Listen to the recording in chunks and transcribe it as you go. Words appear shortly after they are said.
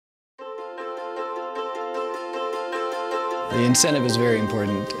The incentive is very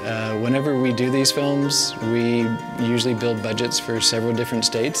important. Whenever we do these films, we usually build budgets for several different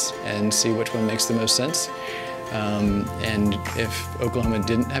states and see which one makes the most sense. And if Oklahoma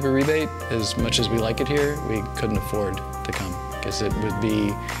didn't have a rebate, as much as we like it here, we couldn't afford to come because it would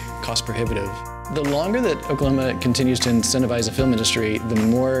be cost prohibitive. The longer that Oklahoma continues to incentivize the film industry, the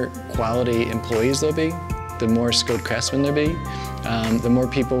more quality employees there'll be, the more skilled craftsmen there'll be, the more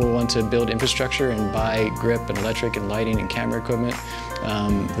people will want to build infrastructure and buy grip and electric and lighting and camera equipment.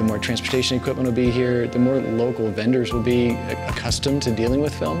 The more transportation equipment will be here, the more local vendors will be accustomed to dealing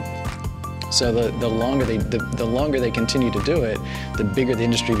with film. So the longer they continue to do it, the bigger the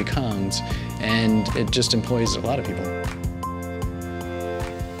industry becomes, and it just employs a lot of people.